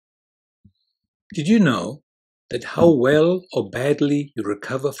Did you know that how well or badly you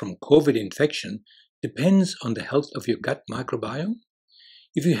recover from COVID infection depends on the health of your gut microbiome?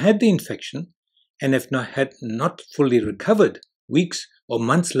 If you had the infection and have not fully recovered weeks or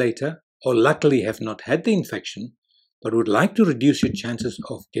months later, or luckily have not had the infection, but would like to reduce your chances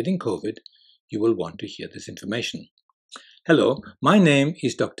of getting COVID, you will want to hear this information. Hello, my name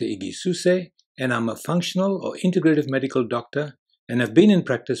is Dr. Iggy Soosay, and I'm a functional or integrative medical doctor and have been in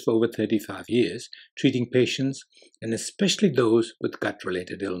practice for over 35 years, treating patients and especially those with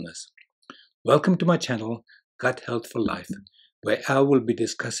gut-related illness. Welcome to my channel, Gut Health for Life, where I will be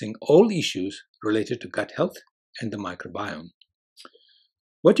discussing all issues related to gut health and the microbiome.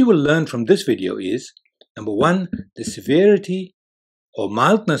 What you will learn from this video is, number one, the severity or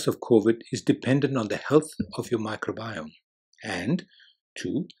mildness of COVID is dependent on the health of your microbiome. And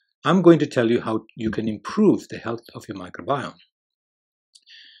two, I'm going to tell you how you can improve the health of your microbiome.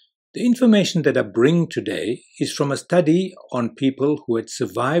 The information that I bring today is from a study on people who had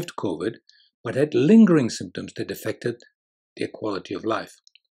survived COVID but had lingering symptoms that affected their quality of life.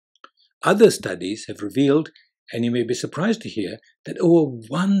 Other studies have revealed, and you may be surprised to hear, that over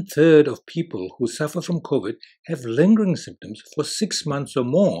 1/3 of people who suffer from COVID have lingering symptoms for 6 months or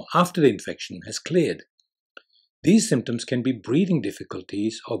more after the infection has cleared. These symptoms can be breathing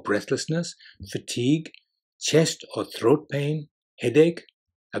difficulties or breathlessness, fatigue, chest or throat pain, headache,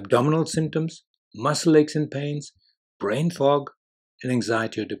 abdominal symptoms, muscle aches and pains, brain fog, and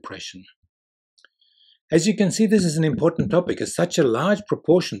anxiety or depression. As you can see, this is an important topic, as such a large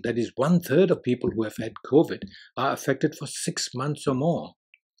proportion, that is 1/3 of people who have had COVID, are affected for 6 months or more.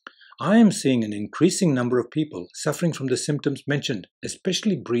 I am seeing an increasing number of people suffering from the symptoms mentioned,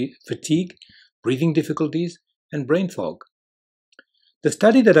 especially fatigue, breathing difficulties, and brain fog. The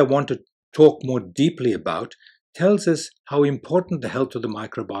study that I want to talk more deeply about tells us how important the health of the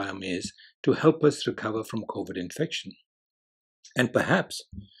microbiome is to help us recover from COVID infection. And perhaps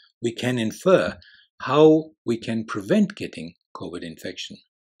we can infer how we can prevent getting COVID infection.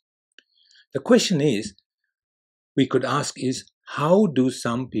 The question we could ask is, how do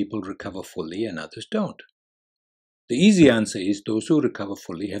some people recover fully and others don't? The easy answer is those who recover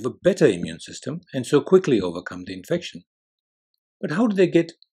fully have a better immune system and so quickly overcome the infection. But how do they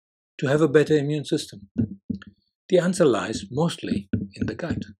get to have a better immune system? The answer lies mostly in the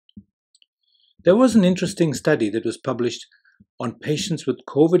gut. There was an interesting study that was published on patients with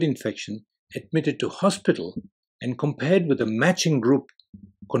COVID infection admitted to hospital and compared with a matching group,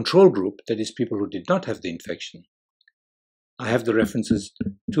 control group, that is people who did not have the infection. I have the references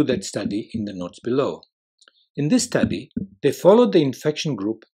to that study in the notes below. In this study, they followed the infection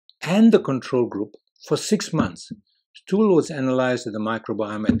group and the control group for 6 months. Stool was analyzed at the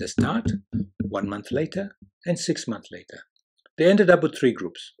microbiome at the start, 1 month later, and 6 months later. They ended up with 3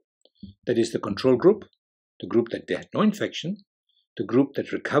 groups. That is the control group, the group that had no infection, the group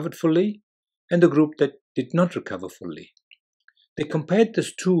that recovered fully, and the group that did not recover fully. They compared the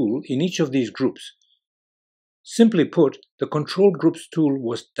stool in each of these groups. Simply put, the control group stool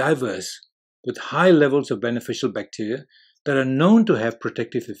was diverse, with high levels of beneficial bacteria that are known to have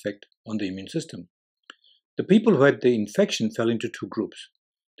protective effect on the immune system. The people who had the infection fell into 2 groups,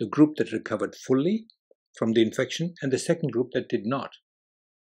 the group that recovered fully from the infection and the second group that did not.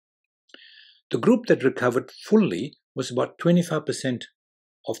 The group that recovered fully was about 25%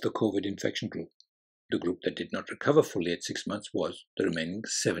 of the COVID infection group. The group that did not recover fully at 6 months was the remaining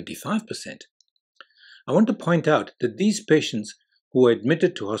 75%. I want to point out that these patients who were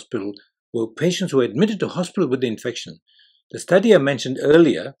admitted to hospital were patients who were admitted to hospital with the infection. The study I mentioned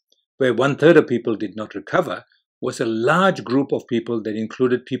earlier, where 1/3 of people did not recover, was a large group of people that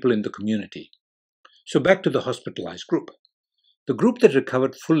included people in the community. So back to the hospitalized group. The group that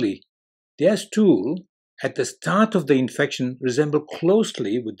recovered fully, their stool at the start of the infection resembled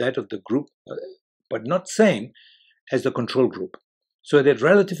closely with that of the group, but not same as the control group. So they had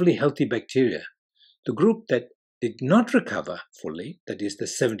relatively healthy bacteria. The group that did not recover fully, that is the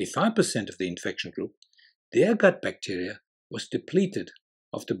 75% of the infection group, their gut bacteria was depleted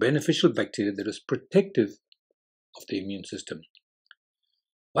of the beneficial bacteria that was protective of the immune system.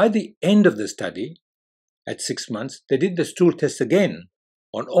 By the end of the study, at 6 months, they did the stool test again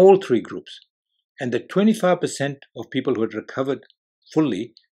on all 3 groups, and the 25% of people who had recovered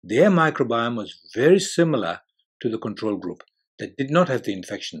fully, their microbiome was very similar to the control group that did not have the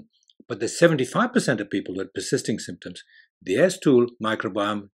infection. But the 75% of people who had persisting symptoms, their stool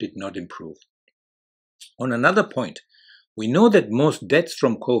microbiome did not improve. On another point, we know that most deaths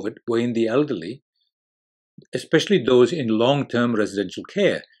from COVID were in the elderly, especially those in long-term residential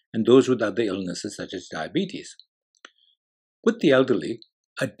care and those with other illnesses such as diabetes. With the elderly,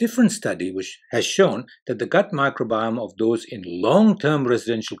 A different study which has shown that the gut microbiome of those in long-term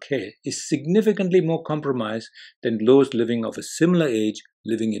residential care is significantly more compromised than those living of a similar age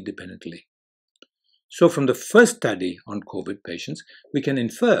living independently. So from the first study on COVID patients, we can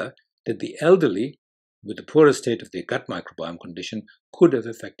infer that the elderly with the poorer state of their gut microbiome condition could have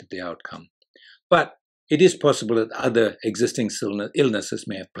affected the outcome. But it is possible that other existing illnesses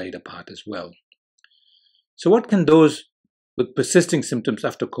may have played a part as well. So what can those with persisting symptoms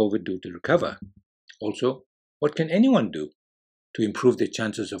after COVID do to recover? Also, what can anyone do to improve their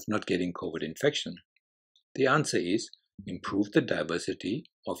chances of not getting COVID infection? The answer is improve the diversity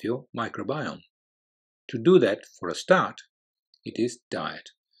of your microbiome. To do that, for a start, it is diet.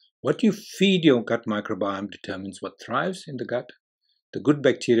 What you feed your gut microbiome determines what thrives in the gut. The good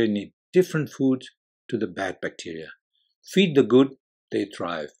bacteria need different foods to the bad bacteria. Feed the good, they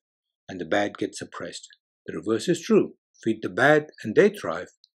thrive, and the bad get suppressed. The reverse is true. Feed the bad and they thrive,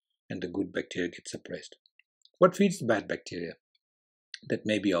 and the good bacteria get suppressed. What feeds the bad bacteria? That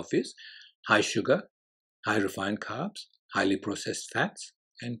may be obvious. High sugar, high refined carbs, highly processed fats,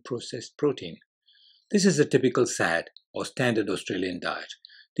 and processed protein. This is a typical SAD or standard Australian diet.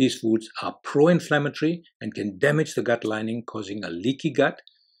 These foods are pro-inflammatory and can damage the gut lining, causing a leaky gut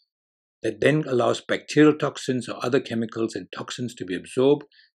that then allows bacterial toxins or other chemicals and toxins to be absorbed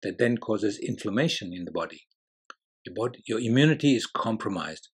that then causes inflammation in the body. Your immunity is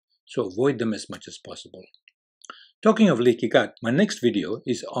compromised, so avoid them as much as possible. Talking of leaky gut, my next video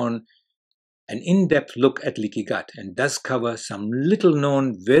is on an in-depth look at leaky gut and does cover some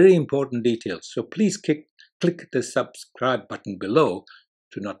little-known, very important details. So please click the subscribe button below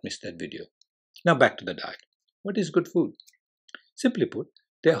to not miss that video. Now back to the diet. What is good food? Simply put,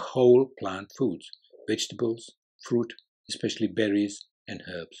 they're whole plant foods, vegetables, fruit, especially berries and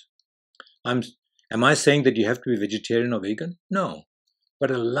herbs. Am I saying that you have to be vegetarian or vegan? No,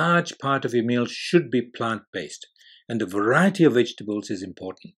 but a large part of your meal should be plant-based, and the variety of vegetables is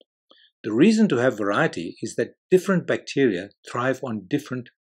important. The reason to have variety is that different bacteria thrive on different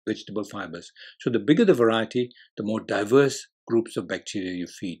vegetable fibers. So the bigger the variety, the more diverse groups of bacteria you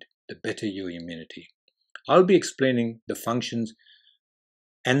feed, the better your immunity. I'll be explaining the functions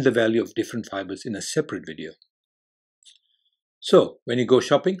and the value of different fibers in a separate video. So when you go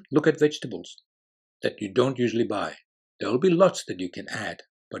shopping, look at vegetables that you don't usually buy. There will be lots that you can add,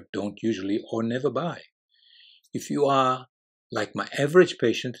 but don't usually or never buy. If you are like my average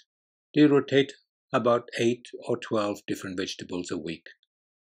patient, they rotate about 8 or 12 different vegetables a week.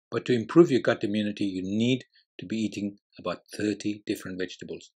 But to improve your gut immunity, you need to be eating about 30 different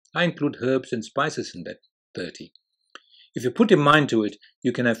vegetables. I include herbs and spices in that 30. If you put your mind to it,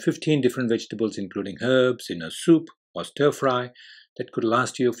 you can have 15 different vegetables, including herbs, in a soup or stir fry that could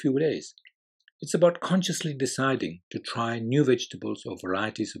last you a few days. It's about consciously deciding to try new vegetables or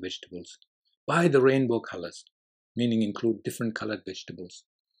varieties of vegetables. Buy the rainbow colors, meaning include different colored vegetables.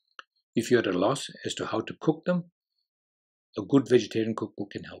 If you're at a loss as to how to cook them, a good vegetarian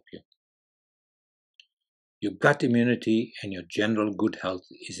cookbook can help you. Your gut immunity and your general good health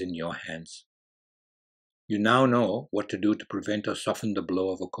is in your hands. You now know what to do to prevent or soften the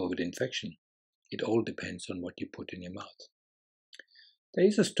blow of a COVID infection. It all depends on what you put in your mouth. There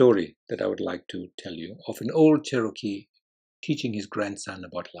is a story that I would like to tell you of an old Cherokee teaching his grandson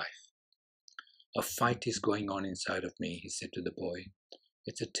about life. A fight is going on inside of me, he said to the boy.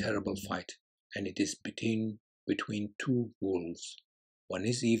 It's a terrible fight, and it is between two wolves. One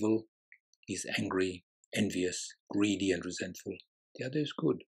is evil, he's angry, envious, greedy, and resentful. The other is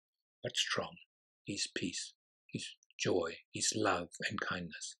good, but strong. He's peace, he's joy, he's love and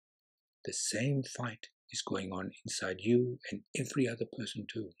kindness. The same fight is going on inside you and every other person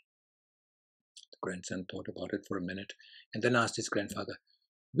too. The grandson thought about it for a minute and then asked his grandfather,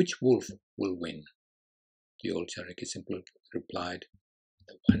 which wolf will win? The old Cherokee simply replied,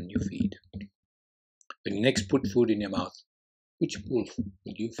 the one you feed. When you next put food in your mouth, which wolf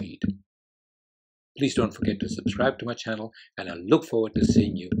will you feed? Please don't forget to subscribe to my channel, and I look forward to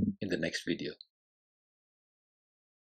seeing you in the next video.